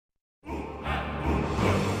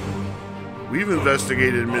We've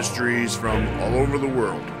investigated mysteries from all over the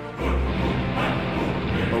world,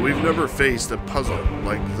 but we've never faced a puzzle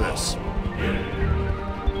like this.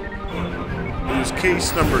 It was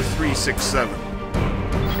case number 367,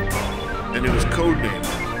 and it was codenamed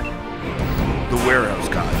The Warehouse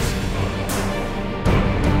Guys.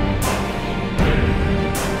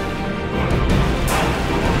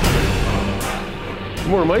 Good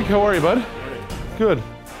morning, Mike. How are you, bud? Good.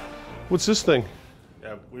 What's this thing?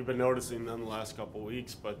 Yeah, we've been noticing them the last couple of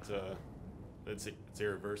weeks, but it's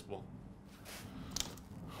irreversible.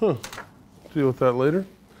 Huh. Deal with that later.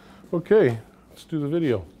 Okay, let's do the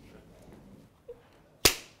video.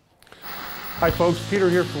 Hi folks, Peter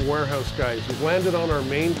here from Warehouse Guys. You've landed on our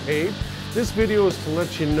main page. This video is to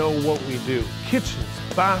let you know what we do. Kitchens,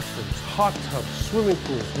 bathrooms, hot tubs, swimming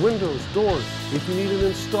pools, windows, doors. If you need an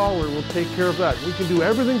installer, we'll take care of that. We can do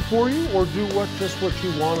everything for you or do just what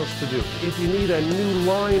you want us to do. If you need a new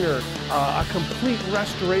liner, a complete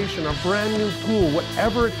restoration, a brand new pool,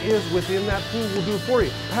 whatever it is within that pool, we'll do it for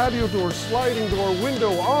you. Patio door, sliding door,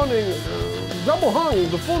 window, awning, double hung,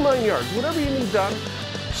 the full 9 yards. Whatever you need done,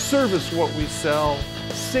 service what we sell,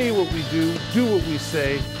 say what we do what we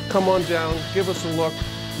say. Come on down, give us a look,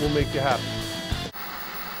 we'll make you happy.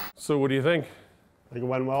 So what do you think? I think it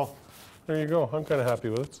went well. There you go. I'm kind of happy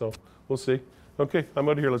with it, so we'll see. Okay, I'm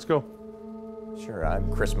out of here. Let's go. Sure.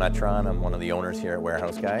 I'm Chris Metron. I'm one of the owners here at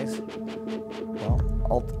Warehouse Guys.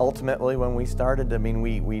 Well, ultimately, when we started, I mean,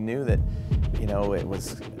 we knew that, you know, it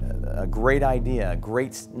was a great idea, a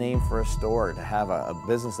great name for a store to have a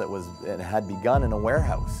business that had begun in a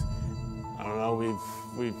warehouse. I don't know.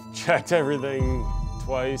 We've checked everything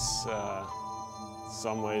twice.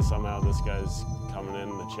 Some way, somehow, this guy's coming in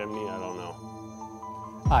the chimney. I don't know.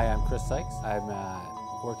 Hi, I'm Chris Sykes. I'm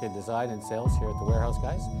work in design and sales here at the Warehouse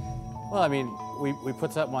Guys. Well, I mean, we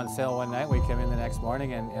put something on sale one night. We came in the next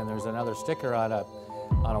morning, and there's another sticker on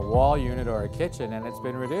a wall unit or a kitchen, and it's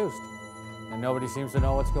been reduced, and nobody seems to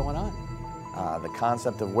know what's going on. The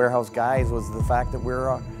concept of Warehouse Guys was the fact that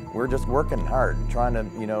we're just working hard, trying to,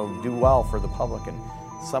 you know, do well for the public, and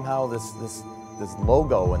somehow this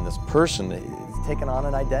logo and this person is taken on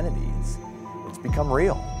an identity. It's become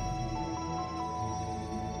real.